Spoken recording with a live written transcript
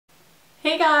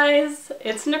Hey guys,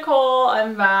 it's Nicole.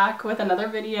 I'm back with another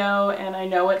video, and I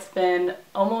know it's been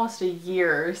almost a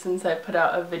year since I put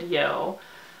out a video.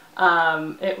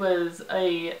 It was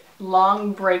a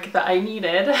long break that I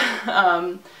needed,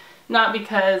 not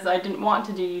because I didn't want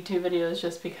to do YouTube videos,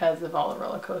 just because of all the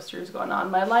roller coasters going on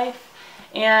in my life.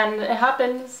 And it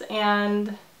happens,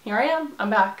 and here I am. I'm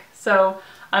back. So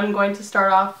I'm going to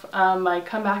start off my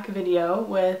comeback video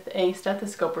with a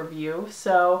stethoscope review.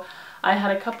 So I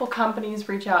had a couple companies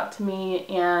reach out to me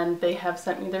and they have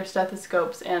sent me their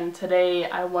stethoscopes, and today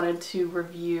I wanted to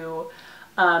review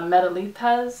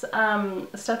Medelita's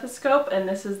stethoscope, and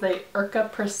this is the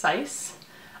ERKA Precise.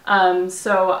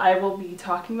 So I will be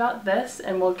talking about this,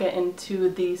 and we'll get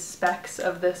into the specs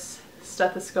of this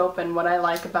stethoscope and what I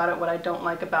like about it, what I don't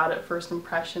like about it, first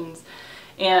impressions,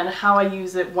 and how I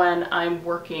use it when I'm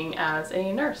working as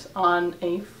a nurse on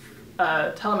a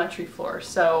telemetry floor.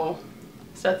 So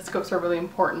stethoscopes are really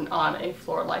important on a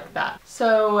floor like that.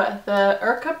 So the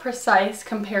ERKA Precise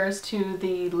compares to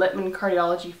the Littman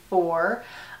Cardiology 4,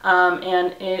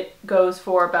 and it goes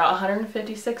for about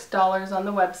 $156 on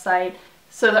the website.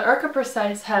 So the ERKA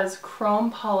Precise has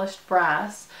chrome polished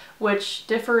brass, which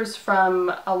differs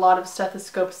from a lot of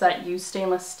stethoscopes that use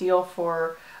stainless steel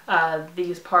for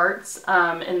these parts,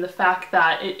 in the fact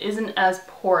that it isn't as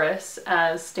porous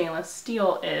as stainless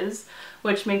steel is,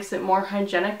 which makes it more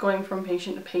hygienic going from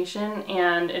patient to patient,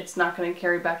 and it's not going to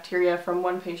carry bacteria from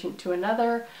one patient to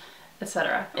another,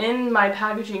 etc. In my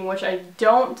packaging, which I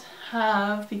don't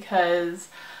have because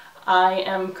I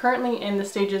am currently in the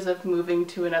stages of moving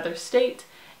to another state,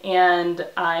 and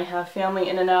I have family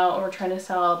in and out, and we're trying to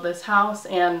sell this house,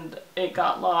 and it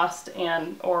got lost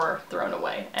or thrown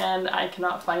away, and I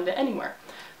cannot find it anywhere.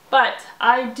 But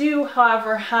I do,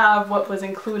 however, have what was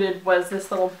included was this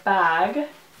little bag,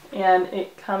 and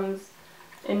it comes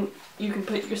in, you can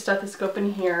put your stethoscope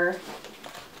in here.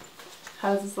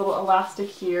 Has this little elastic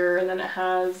here, and then it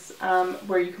has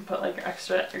where you can put like your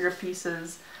extra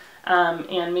earpieces,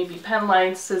 and maybe pen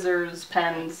lights, scissors,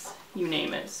 pens, you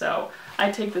name it. So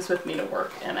I take this with me to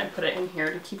work, and I put it in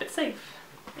here to keep it safe.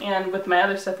 And with my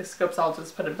other stethoscopes, I'll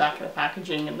just put it back in the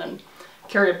packaging and then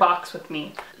carry a box with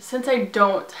me. Since I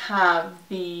don't have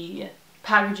the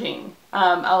packaging,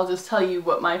 I'll just tell you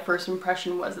what my first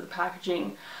impression was of the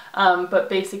packaging. But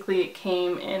basically it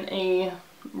came in a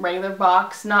regular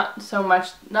box, not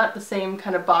the same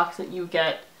kind of box that you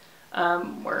get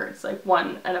where it's like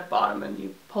one at a bottom and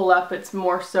you pull up. It's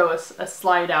more so a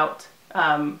slide out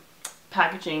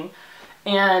packaging,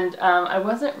 and I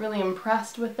wasn't really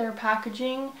impressed with their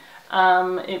packaging.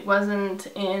 It wasn't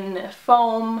in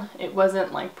foam, it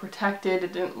wasn't like protected,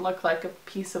 it didn't look like a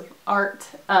piece of art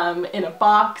in a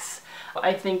box.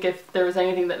 I think if there was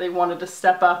anything that they wanted to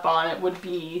step up on, it would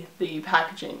be the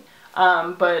packaging.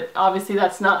 But obviously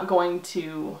that's not going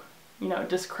to,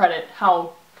 discredit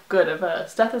how good of a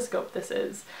stethoscope this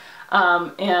is.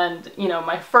 And,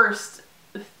 my first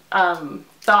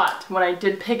thought when I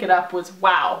did pick it up was,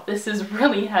 wow, this is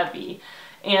really heavy.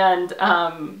 And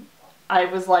I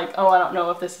was like, oh, I don't know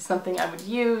if this is something I would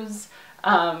use,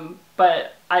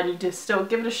 but I need to still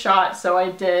give it a shot. So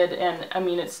I did, and I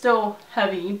mean, it's still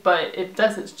heavy, but it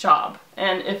does its job.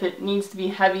 And if it needs to be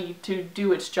heavy to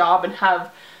do its job and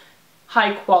have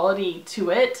high quality to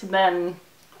it, then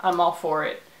I'm all for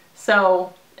it.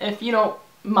 So if you don't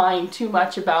mind too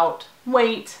much about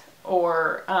weight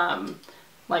or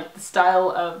like the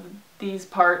style of these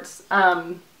parts,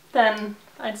 then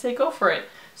I'd say go for it.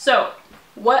 So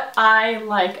what I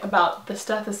like about the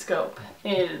stethoscope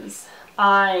is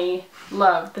I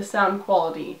love the sound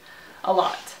quality a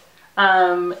lot.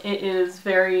 It is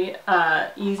very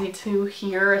easy to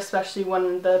hear, especially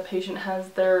when the patient has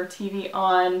their TV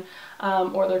on,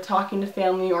 or they're talking to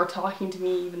family or talking to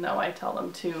me, even though I tell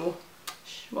them to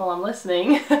while I'm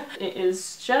listening. It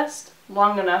is just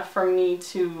long enough for me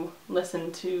to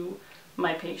listen to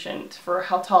my patient for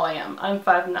how tall I am. I'm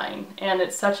 5'9", and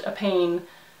it's such a pain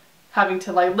having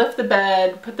to like lift the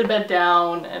bed, put the bed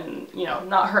down, and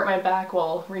not hurt my back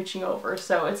while reaching over.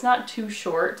 So it's not too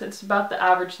short. It's about the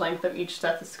average length of each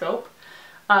stethoscope.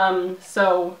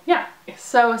 So yeah.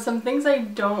 So some things I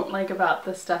don't like about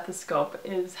the stethoscope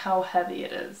is how heavy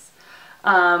it is.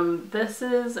 This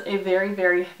is a very,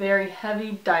 very, very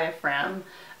heavy diaphragm,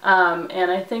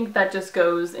 and I think that just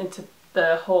goes into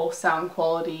the whole sound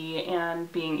quality and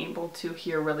being able to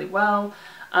hear really well,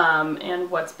 and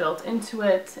what's built into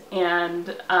it,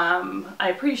 and I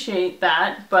appreciate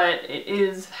that, but it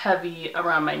is heavy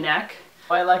around my neck.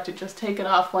 I like to just take it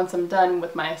off once I'm done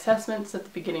with my assessments at the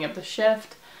beginning of the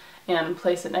shift and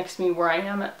place it next to me where I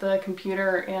am at the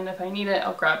computer, and if I need it,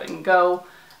 I'll grab it and go,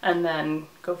 and then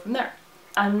go from there.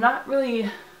 I don't really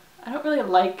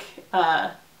like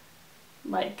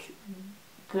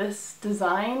this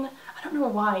design. I don't know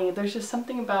why. There's just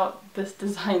something about this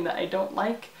design that I don't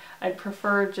like. I'd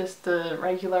prefer just the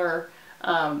regular,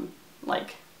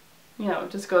 like, you know,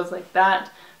 it just goes like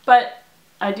that. But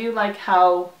I do like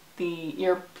how the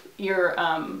ear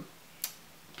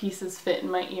pieces fit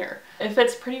in my ear. It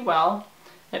fits pretty well.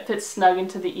 It fits snug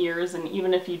into the ears, and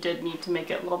even if you did need to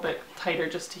make it a little bit tighter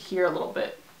just to hear a little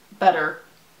bit better,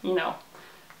 you know,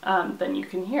 then you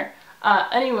can hear.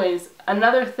 Anyways,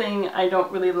 another thing I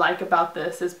don't really like about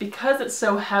this is because it's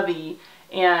so heavy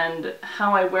and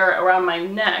how I wear it around my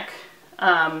neck,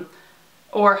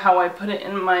 or how I put it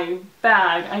in my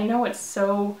bag. I know it's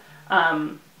so,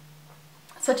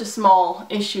 such a small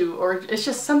issue, or it's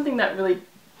just something that really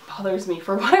bothers me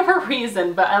for whatever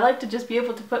reason, but I like to just be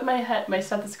able to put my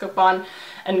stethoscope on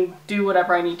and do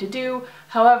whatever I need to do.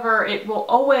 However, it will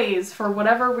always, for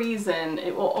whatever reason,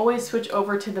 it will always switch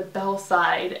over to the bell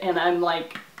side, and I'm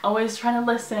like always trying to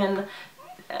listen,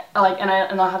 like, and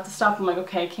I'll have to stop. I'm like,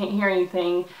 okay, I can't hear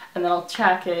anything, and then I'll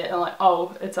check it, and I'm like,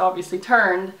 oh, it's obviously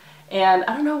turned, and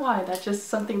I don't know why. That's just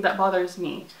something that bothers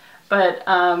me. But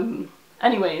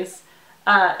anyways,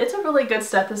 it's a really good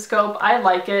stethoscope. I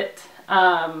like it.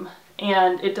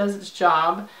 And it does its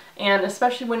job, and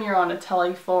especially when you're on a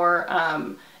tele floor,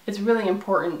 it's really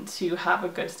important to have a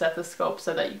good stethoscope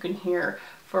so that you can hear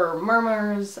for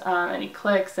murmurs, any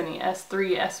clicks, any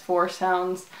S3, S4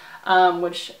 sounds,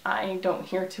 which I don't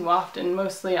hear too often.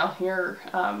 Mostly I'll hear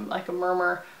like a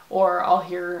murmur, or I'll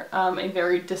hear a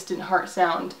very distant heart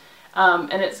sound,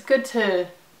 and it's good to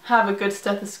have a good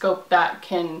stethoscope that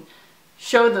can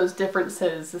show those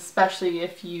differences, especially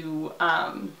if you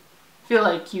feel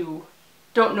like you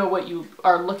don't know what you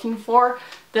are looking for.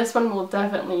 This one will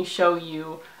definitely show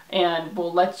you, and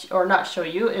will let you, or not show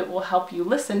you, it will help you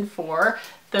listen for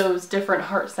those different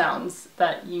heart sounds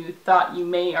that you thought you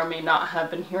may or may not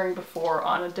have been hearing before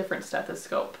on a different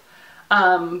stethoscope.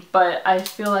 But I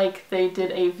feel like they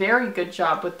did a very good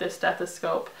job with this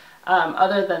stethoscope,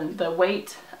 other than the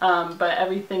weight, but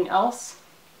everything else,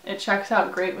 it checks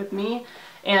out great with me.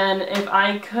 And if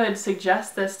I could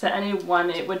suggest this to anyone,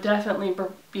 it would definitely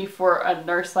be for a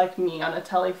nurse like me on a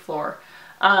tele floor.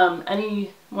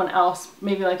 Anyone else,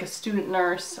 maybe like a student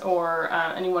nurse, or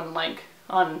anyone like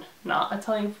on not a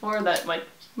tele floor, that like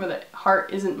where the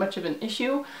heart isn't much of an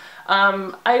issue,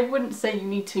 I wouldn't say you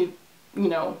need to, you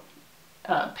know,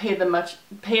 pay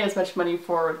as much money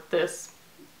for this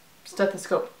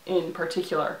stethoscope in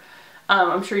particular.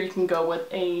 I'm sure you can go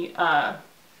with a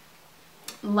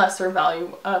lesser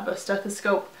value of a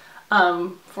stethoscope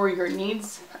for your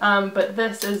needs, but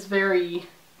this is very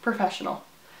professional.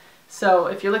 So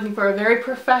if you're looking for a very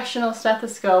professional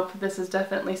stethoscope, this is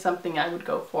definitely something I would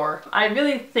go for. I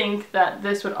really think that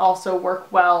this would also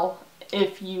work well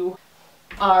if you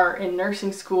are in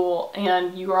nursing school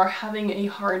and you are having a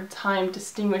hard time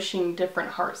distinguishing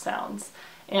different heart sounds.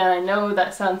 And I know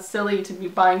that sounds silly to be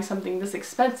buying something this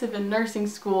expensive in nursing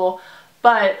school,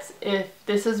 but if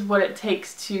this is what it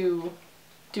takes to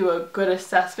do a good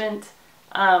assessment,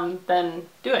 then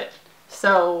do it.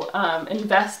 So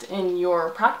invest in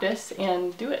your practice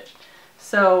and do it.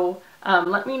 So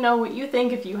let me know what you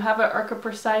think. If you have an ERKA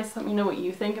Precise, let me know what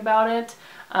you think about it.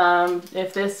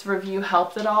 If this review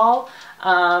helped at all.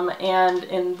 And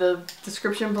in the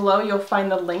description below, you'll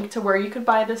find the link to where you could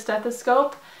buy the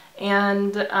stethoscope.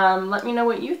 And let me know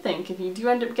what you think. If you do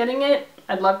end up getting it,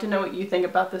 I'd love to know what you think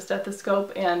about the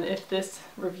stethoscope, and if this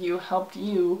review helped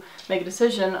you make a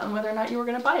decision on whether or not you were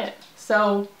going to buy it.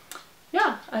 So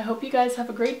yeah, I hope you guys have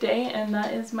a great day, and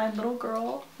that is my little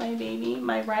girl, my baby,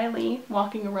 my Riley,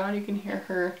 walking around. You can hear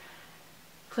her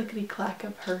clickety-clack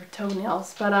of her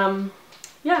toenails. But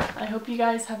yeah, I hope you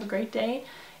guys have a great day,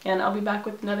 and I'll be back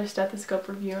with another stethoscope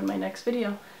review in my next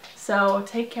video. So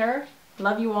take care,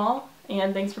 love you all,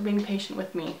 and thanks for being patient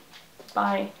with me.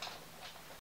 Bye.